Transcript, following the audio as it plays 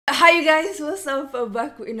Hi you guys, what's up?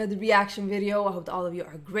 Back with another reaction video. I hope all of you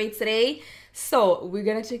are great today. So we're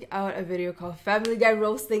gonna check out a video called Family Guy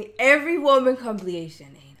roasting every woman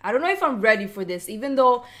compilation. I don't know if I'm ready for this, even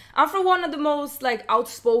though I'm from one of the most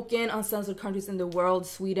outspoken uncensored countries in the world,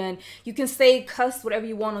 Sweden. You can say cuss whatever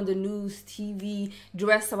you want on the news, TV,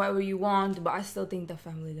 dress however you want, but I still think the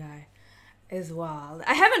Family Guy is wild.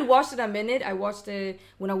 I haven't watched it in a minute. I watched it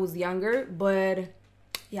when I was younger, but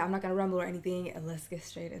yeah, I'm not gonna ramble or anything. Let's get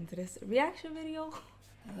straight into this reaction video.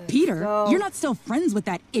 Peter, you're not still friends with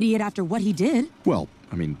that idiot after what he did? Well,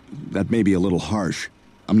 I mean, that may be a little harsh.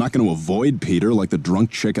 I'm not going to avoid Peter like the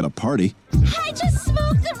drunk chick at a party. I just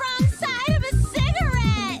smoked the wrong side of a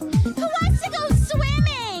cigarette! Who wants to go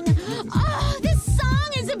swimming? Oh, this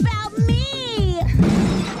song is about me!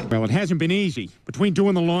 Well, it hasn't been easy. Between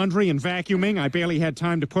doing the laundry and vacuuming, I barely had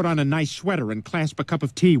time to put on a nice sweater and clasp a cup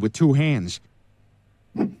of tea with two hands.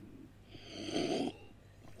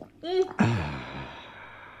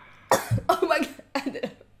 Oh my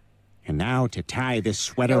god. And now to tie this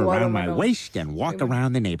sweater around my waist and walk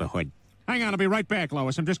around the neighborhood. Hang on, I'll be right back,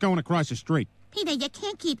 Lois. I'm just going across the street. Peter, you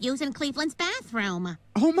can't keep using Cleveland's bathroom.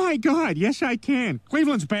 Oh my God, yes I can.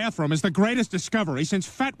 Cleveland's bathroom is the greatest discovery since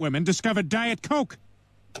fat women discovered Diet Coke.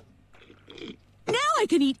 Now I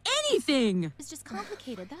can eat anything! It's just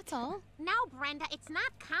complicated, that's all. No, Brenda, it's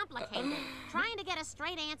not complicated. Trying to get a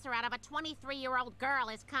straight answer out of a 23-year-old girl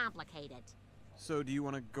is complicated. So, do you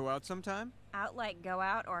want to go out sometime? Out like go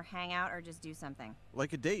out or hang out or just do something?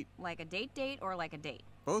 Like a date. Like a date or like a date?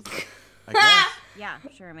 Both, I guess. Yeah,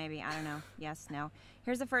 sure, maybe. I don't know. Yes, no.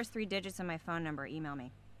 Here's the first 3 digits of my phone number. Email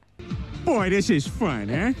me. Boy, this is fun,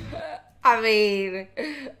 huh? I mean.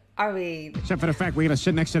 Except for the fact we gotta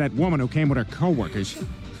sit next to that woman who came with her coworkers.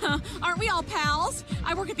 Aren't we all pals?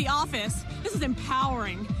 I work at the office. This is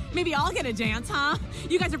empowering. Maybe I'll get a dance, huh?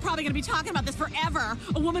 You guys are probably gonna be talking about this forever.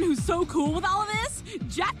 A woman who's so cool with all of this?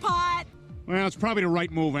 Jackpot! Well, it's probably the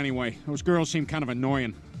right move anyway. Those girls seem kind of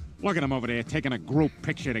annoying. Look at them over there taking a group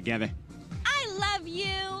picture together. I love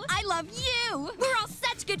you! I love you! We're all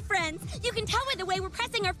such good friends. You can tell by the way we're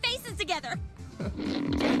pressing our faces together.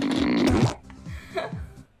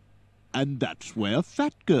 And that's where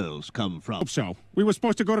fat girls come from. Hope so. We were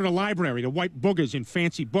supposed to go to the library to wipe boogers in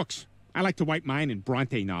fancy books. I like to wipe mine in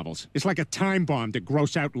Bronte novels. It's like a time bomb to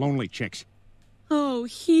gross out lonely chicks. Oh,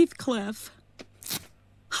 Heathcliff.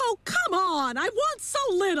 Oh, come on! I want so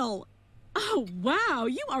little! Oh, wow,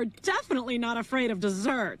 you are definitely not afraid of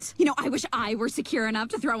desserts. You know, I wish I were secure enough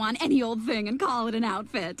to throw on any old thing and call it an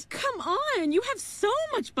outfit. Come on, you have so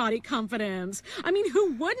much body confidence. I mean,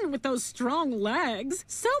 who wouldn't with those strong legs?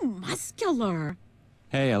 So muscular.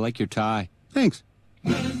 Hey, I like your tie. Thanks.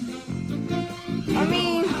 I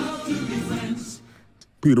mean,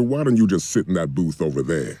 Peter, why don't you just sit in that booth over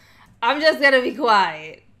there? I'm just gonna be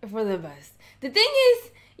quiet for the best. The thing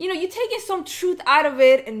is, you know, you're taking some truth out of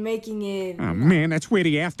it and making it... Oh, man, that's where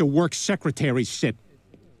the after-work secretaries sit.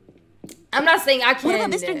 I'm not saying I can't... What about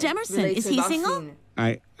Mr. Demerson? Is he single?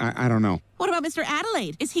 I don't know. What about Mr.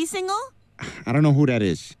 Adelaide? Is he single? I don't know who that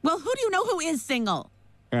is. Well, who do you know who is single?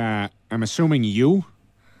 I'm assuming you?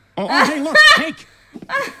 Oh, hey, look, cake!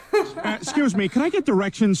 Excuse me, can I get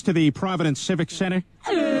directions to the Providence Civic Center?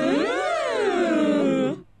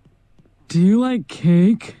 Do you like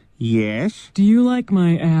cake? Yes. Do you like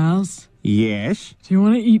my ass? Yes. Do you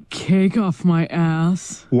want to eat cake off my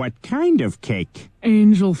ass? What kind of cake?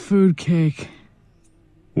 Angel food cake.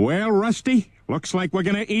 Well, Rusty, looks like we're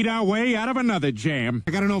gonna eat our way out of another jam.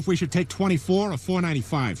 I gotta know if we should take 24 or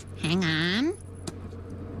 495. Hang on.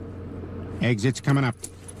 Exit's coming up.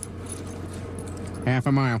 Half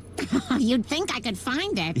a mile. You'd think I could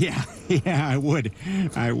find it. Yeah, I would.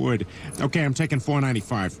 Okay, I'm taking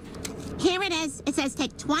 495. Here it is. It says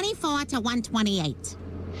take 24 to 128.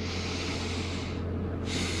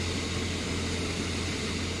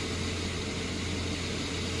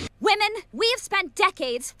 Women, we have spent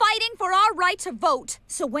decades fighting for our right to vote.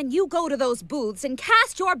 So when you go to those booths and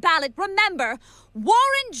cast your ballot, remember,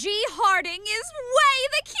 Warren G. Harding is way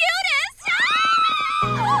the cutest!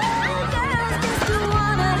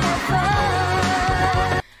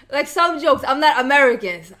 Like some jokes, I'm not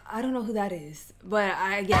American. I don't know who that is, but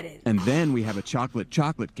I get it. And then we have a chocolate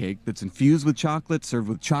cake that's infused with chocolate, served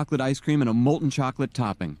with chocolate ice cream and a molten chocolate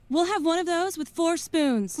topping. We'll have one of those with 4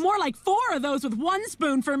 spoons. More like 4 of those with 1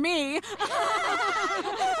 spoon for me.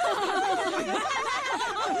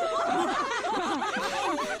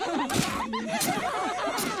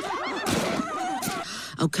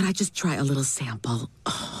 Oh, could I just try a little sample?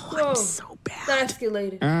 Oh, Whoa, I'm so bad. That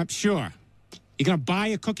escalated. Sure. You gonna buy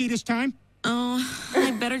a cookie this time? Oh, I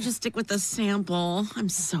better just stick with the sample. I'm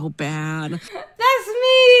so bad. That's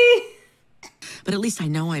me! but at least I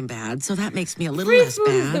know I'm bad, so that makes me a little Free less food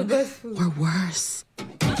is the bad. best food. Or worse.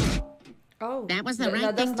 Oh, That was the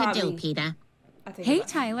right thing to do, Peter. Hey,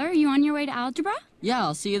 Tyler, are you on your way to algebra? Yeah,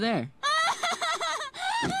 I'll see you there.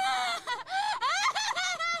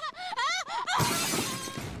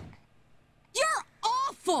 You're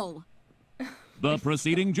awful! The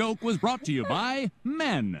preceding joke was brought to you by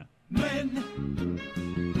men. Men,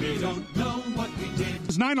 we don't know what we did.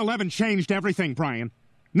 9/11 changed everything, Brian.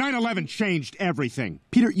 9/11 changed everything.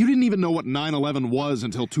 Peter, you didn't even know what 9/11 was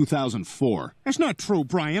until 2004. That's not true,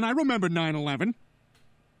 Brian. I remember 9/11.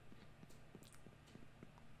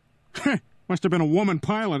 Must have been a woman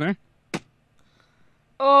pilot, eh?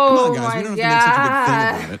 Oh, Come on, guys. We don't have to make such a big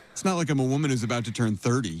thing about it. It's not like I'm a woman who's about to turn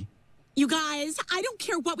 30. You guys, I don't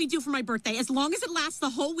care what we do for my birthday as long as it lasts the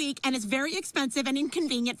whole week and it's very expensive and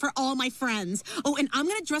inconvenient for all my friends. Oh, and I'm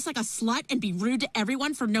gonna dress like a slut and be rude to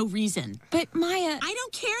everyone for no reason. But Maya... I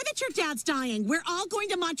don't care that your dad's dying. We're all going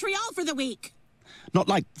to Montreal for the week. Not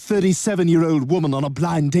like 37-year-old woman on a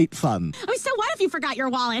blind date fun. I mean, so what if you forgot your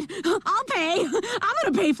wallet? I'll pay. I'm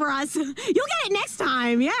gonna pay for us. You'll get it next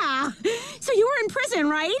time, yeah. So you were in prison,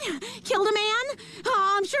 right? Killed a man?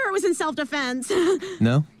 Oh, I'm sure it was in self-defense.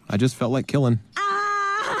 No, I just felt like killing.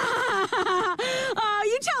 Oh,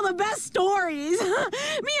 you tell the best stories. Me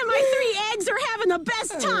and my 3 eggs are having the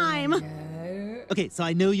best time. Okay, so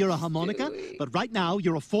I know you're a harmonica, but right now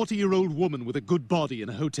you're a 40-year-old woman with a good body in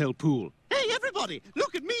a hotel pool. Hey, everybody,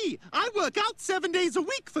 look at me! I work out 7 days a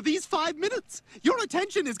week for these 5 minutes. Your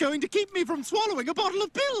attention is going to keep me from swallowing a bottle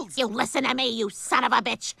of pills. You listen to me, you son of a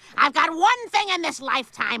bitch. I've got one thing in this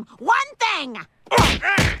lifetime. One thing!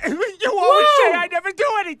 You always say I never do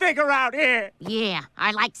anything around here. Yeah,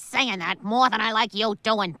 I like saying that more than I like you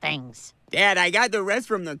doing things. Dad, I got the rest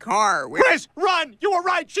from the car. Chris, run! You were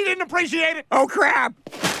right. She didn't appreciate it. Oh, crap!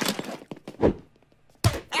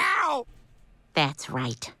 Ow! That's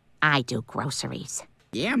right. I do groceries.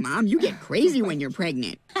 Yeah, Mom, you get crazy when you're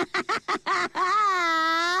pregnant. Peter,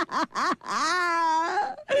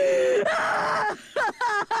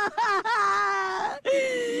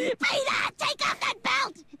 take off that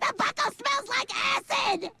belt! The buckle smells like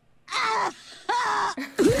acid!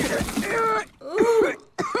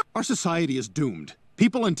 Our society is doomed.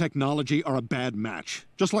 People and technology are a bad match,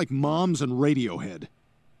 just like moms and Radiohead.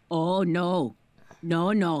 Oh, no.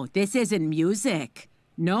 No, this isn't music.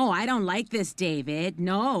 No, I don't like this, David.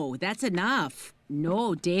 No, that's enough.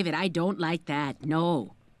 No, David, I don't like that.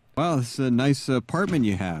 No. Wow, this is a nice apartment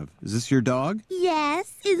you have. Is this your dog?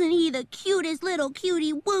 Yes, isn't he the cutest little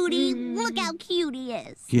cutie wootie? Look how cute he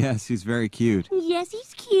is. Yes, he's very cute. Yes,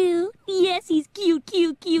 he's cute. Yes, he's cute.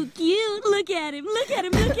 Look at him, look at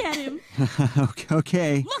him, look at him.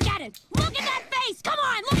 Okay. Look at him. Look at that face. Come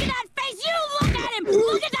on, look at that face. You look at him.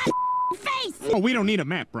 Look at that face. Oh, we don't need a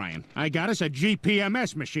map, Brian. I got us a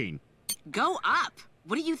GPMS machine. Go up.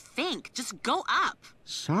 What do you think? Just go up.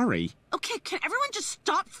 Sorry. Okay, can everyone just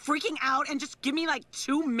stop freaking out and just give me like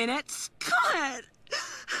 2 minutes? God.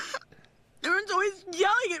 Everyone's always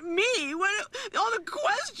yelling at me. What all the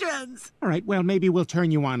questions? All right, well, maybe we'll turn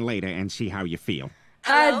you on later and see how you feel.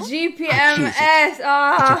 GPMS. It's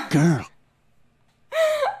a girl. Get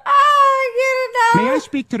it now. May I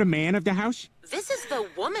speak to the man of the house? This is the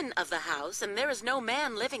woman of the house, and there is no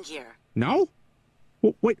man living here. No?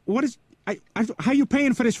 Wait, what is... how are you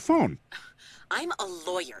paying for this phone? I'm a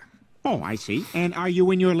lawyer. Oh, I see. And are you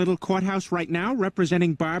in your little courthouse right now,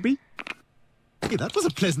 representing Barbie? Hey, that was a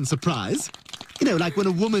pleasant surprise. You know, like when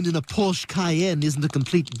a woman in a Porsche Cayenne isn't a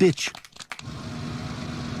complete bitch.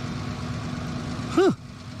 Huh.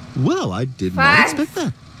 Wow, I did not expect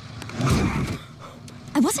that.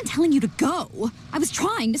 I wasn't telling you to go. I was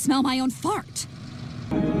trying to smell my own fart.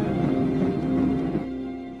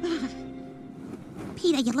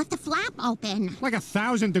 Peter, you left the flap open. Like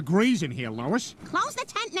 1,000 degrees in here, Lois. Close the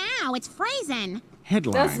tent now. It's freezing.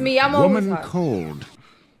 Headline. That's me. I'm always Woman hot. cold.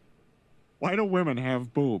 Why do women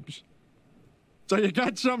have boobs? So you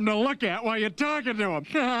got something to look at while you're talking to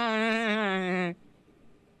them.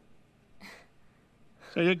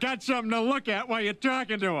 So you got something to look at while you're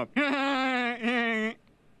talking to them.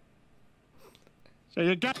 So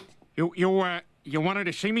you got... You wanted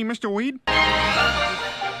to see me, Mr. Weed?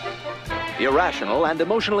 Irrational and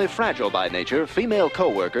emotionally fragile by nature, female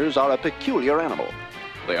co-workers are a peculiar animal.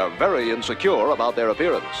 They are very insecure about their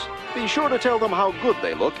appearance. Be sure to tell them how good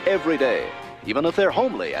they look every day, even if they're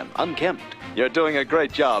homely and unkempt. You're doing a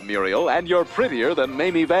great job, Muriel, and you're prettier than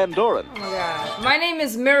Mamie Van Doren. Oh my god. My name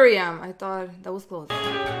is Miriam. I thought that was close.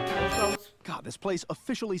 God, this place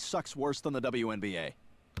officially sucks worse than the WNBA.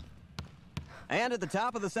 And at the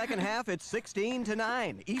top of the second half, it's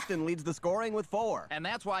 16-9. Easton leads the scoring with 4. And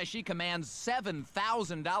that's why she commands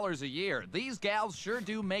 $7,000 a year. These gals sure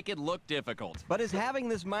do make it look difficult. But is having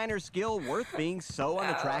this minor skill worth being so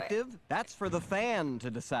unattractive? That's for the fan to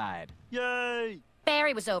decide. Yay!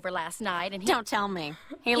 Barry was over last night and he... Don't tell me.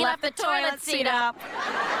 He left the toilet seat up.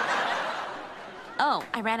 Oh,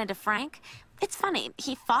 I ran into Frank. It's funny,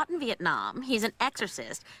 he fought in Vietnam, he's an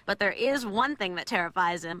exorcist, but there is one thing that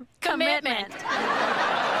terrifies him. Commitment!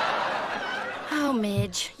 Oh,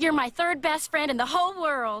 Midge, you're my third best friend in the whole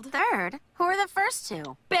world. Third? Who are the first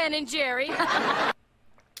two? Ben and Jerry.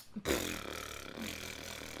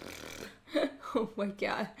 Oh my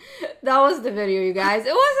god. That was the video, you guys.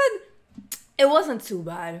 It wasn't too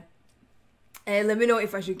bad. And let me know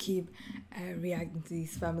if I should keep reacting to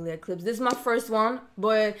these family clips. This is my first one,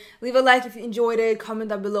 but leave a like if you enjoyed it, comment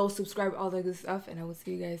down below, subscribe, all that good stuff, and I will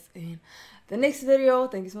see you guys in the next video.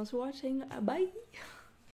 Thank you so much for watching. Bye.